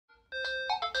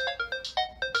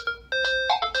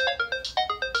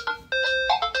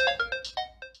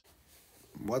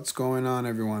What's going on,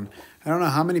 everyone? I don't know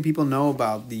how many people know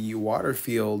about the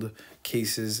Waterfield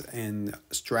cases and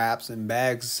straps and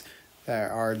bags that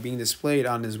are being displayed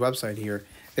on this website here.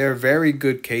 They're very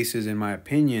good cases in my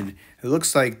opinion. It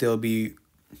looks like they'll be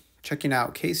checking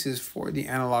out cases for the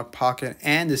Analogue Pocket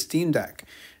and the Steam Deck.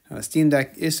 Now, the Steam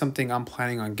Deck is something I'm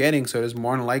planning on getting, so it is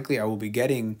more than likely I will be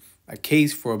getting a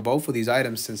case for both of these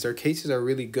items since their cases are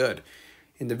really good.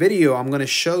 In the video, I'm going to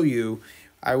show you,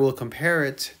 I will compare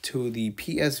it to the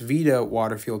PSVITA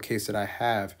Waterfield case that I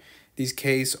have. These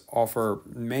cases offer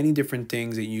many different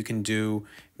things that you can do,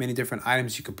 many different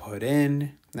items you can put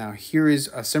in. Now, here is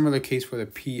a similar case for the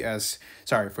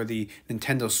for the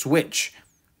Nintendo Switch.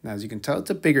 Now, as you can tell,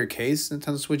 it's a bigger case.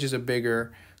 Nintendo Switch is a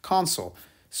bigger console.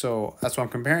 So that's why I'm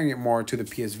comparing it more to the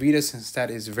PSVITA, since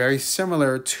that is very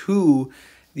similar to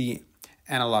the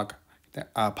Analogue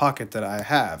Pocket that I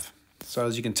have. So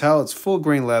as you can tell, it's full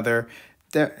grain leather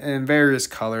in various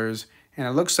colors. And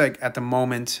it looks like at the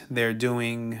moment they're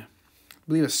doing, I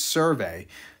believe, a survey.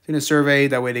 Doing a survey,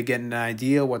 that way they get an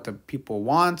idea what the people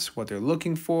want, what they're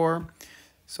looking for.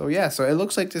 So yeah, so it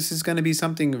looks like this is going to be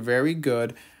something very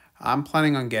good. I'm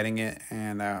planning on getting it,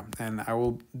 and I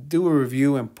will do a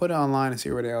review and put it online and see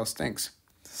what everybody else thinks.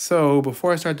 So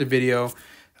before I start the video,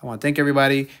 I want to thank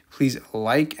everybody. Please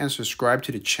like and subscribe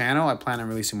to the channel. I plan on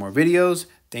releasing more videos.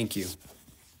 Thank you.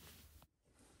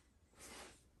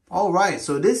 All right,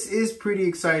 so this is pretty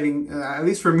exciting, at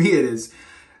least for me it is.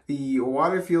 The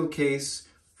Waterfield case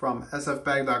from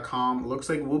SFbag.com looks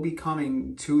like will be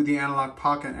coming to the Analogue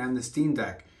Pocket and the Steam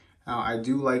Deck. Now, I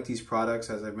do like these products,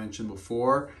 as I mentioned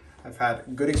before. I've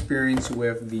had good experience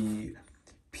with the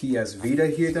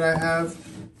PSVITA here that I have.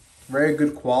 Very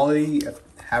good quality. I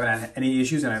haven't had any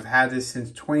issues, and I've had this since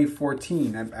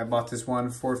 2014. I bought this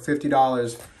one for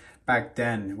 $50 back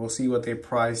then. We'll see what they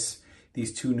price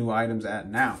these two new items at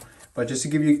now. But just to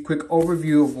give you a quick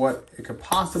overview of what it could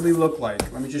possibly look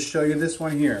like, let me just show you this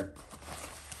one here.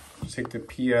 Let's take the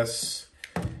PSVITA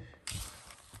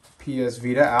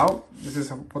out. This is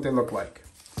what they look like.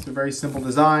 It's a very simple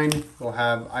design. We'll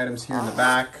have items here in the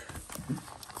back.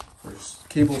 There's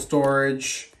cable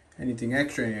storage, anything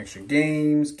extra, any extra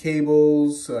games,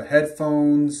 cables,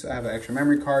 headphones. I have an extra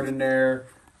memory card in there.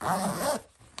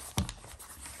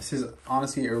 This is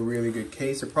honestly a really good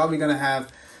case. They're probably going to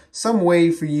have some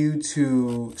way for you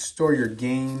to store your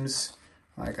games.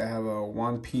 Like I have a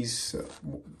One Piece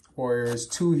Warriors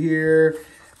 2 here.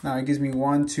 Now it gives me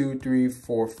 1, 2, 3,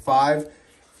 4, 5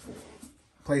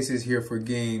 places here for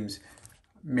games.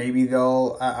 Maybe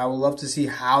I would love to see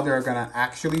how they're going to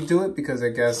actually do it, because I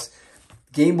guess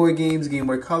Game Boy games, Game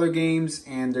Boy Color games,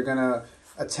 and they're going to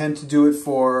attempt to do it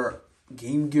for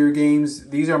Game Gear games.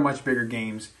 These are much bigger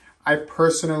games. I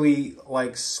personally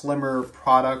like slimmer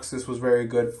products. This was very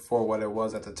good for what it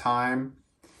was at the time.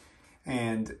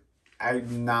 And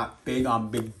I'm not big on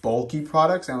big bulky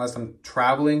products unless I'm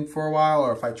traveling for a while,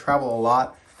 or if I travel a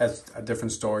lot, that's a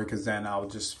different story, because then I'll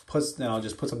just put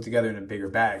something together in a bigger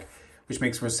bag, which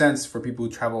makes more sense for people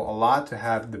who travel a lot to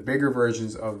have the bigger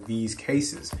versions of these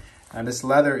cases. And this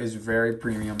leather is very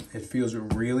premium. It feels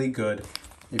really good.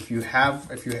 If you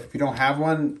don't have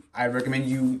one, I recommend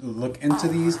you look into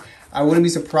these. I wouldn't be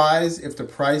surprised if the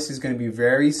price is going to be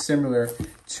very similar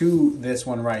to this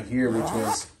one right here, which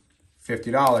was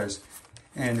 $50.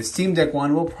 And the Steam Deck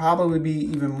one will probably be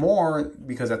even more,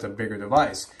 because that's a bigger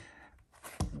device.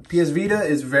 PSVITA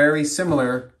is very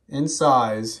similar in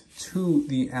size to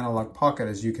the Analogue Pocket,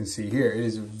 as you can see here. It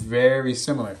is very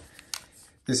similar.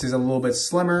 This is a little bit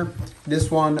slimmer.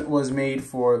 This one was made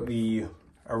for the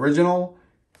original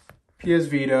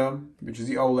PSVITA, which is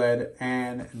the OLED,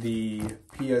 and the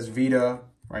PSVITA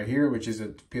right here, which is a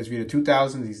PSVITA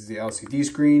 2000. This is the LCD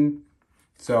screen.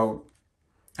 So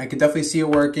I can definitely see it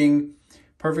working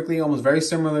perfectly, almost very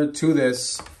similar to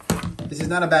this. This is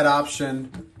not a bad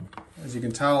option. As you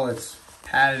can tell, it's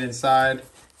padded inside.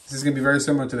 This is going to be very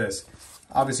similar to this.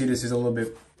 Obviously, this is a little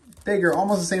bit bigger,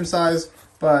 almost the same size,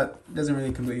 but it doesn't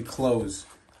really completely close.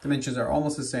 Dimensions are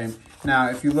almost the same. Now,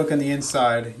 if you look on the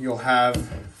inside, you'll have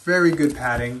very good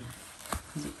padding.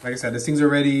 Like I said, this thing's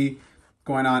already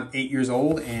going on 8 years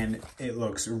old, and it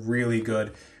looks really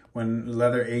good. When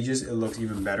leather ages, it looks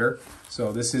even better.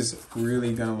 So this is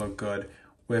really gonna look good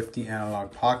with the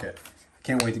Analogue Pocket.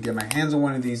 Can't wait to get my hands on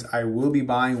one of these. I will be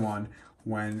buying one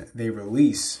when they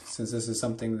release, since this is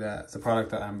something that's a product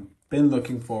that I've been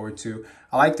looking forward to.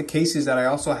 I like the cases that I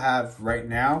also have right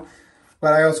now,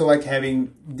 but I also like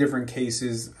having different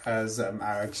cases, as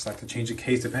I just like to change the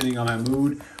case depending on my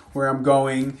mood, where I'm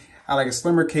going. I like a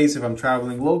slimmer case if I'm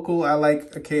traveling local. I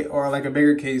like a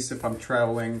bigger case if I'm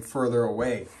traveling further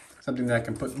away. Something that I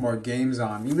can put more games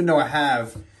on. Even though I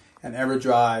have an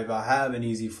EverDrive. I have an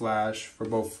Easy Flash for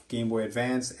both Game Boy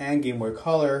Advance and Game Boy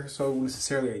Color, so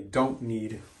necessarily I don't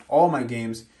need all my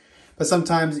games. But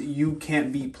sometimes you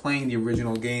can't be playing the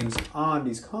original games on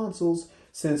these consoles,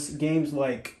 since games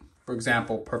like, for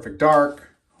example, Perfect Dark,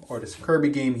 or this Kirby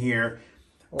game here,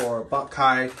 or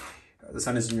Buckeye, The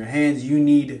Sun Is In Your Hands, you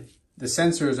need the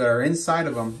sensors that are inside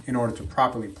of them in order to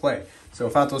properly play. So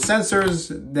without those sensors,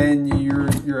 then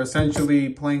you're essentially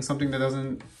playing something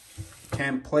that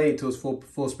can't play to its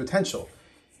fullest potential.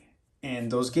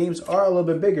 And those games are a little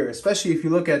bit bigger, especially if you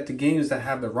look at the games that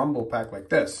have the Rumble Pack like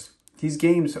this. These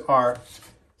games are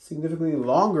significantly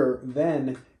longer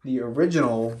than the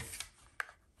original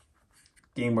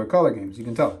Game Boy Color games, you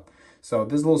can tell. So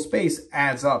this little space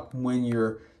adds up when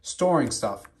you're storing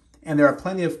stuff. And there are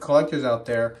plenty of collectors out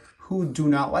there who do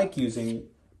not like using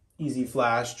Easy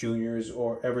Flash Juniors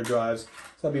or EverDrives.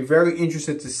 So I'd be very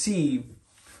interested to see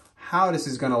how this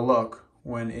is going to look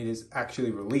when it is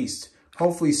actually released.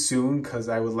 Hopefully soon, because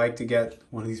I would like to get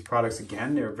one of these products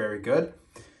again. They're very good.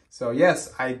 So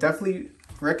yes, I definitely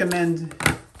recommend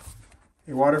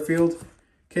a Waterfield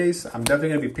case. I'm definitely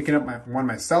going to be picking up one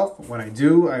myself. When I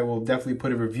do, I will definitely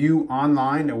put a review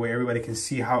online, that way everybody can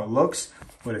see how it looks,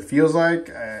 what it feels like.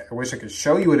 I wish I could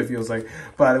show you what it feels like,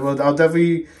 but I'll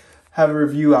definitely have a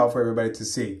review out for everybody to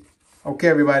see. Okay,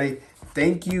 everybody,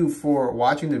 thank you for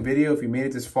watching the video. If you made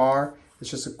it this far, it's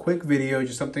just a quick video,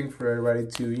 just something for everybody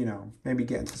to, you know, maybe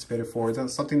get anticipated for.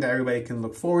 It's something that everybody can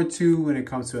look forward to when it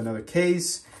comes to another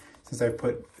case. Since I've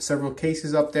put several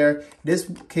cases up there,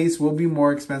 this case will be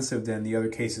more expensive than the other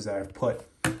cases that I've put.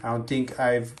 I don't think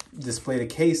I've displayed a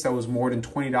case that was more than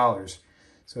 $20.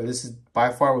 So this is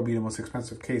by far will be the most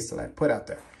expensive case that I put out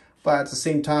there. But at the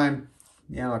same time,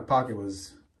 the Analogue Pocket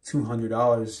was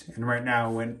 $200, and right now,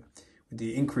 with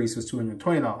the increase, was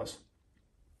 $220.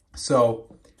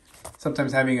 So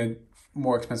sometimes having a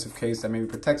more expensive case that maybe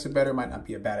protects it better might not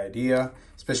be a bad idea,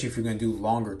 especially if you're going to do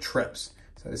longer trips.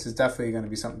 So this is definitely going to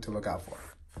be something to look out for.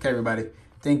 Okay, everybody,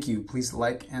 thank you. Please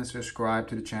like and subscribe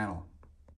to the channel.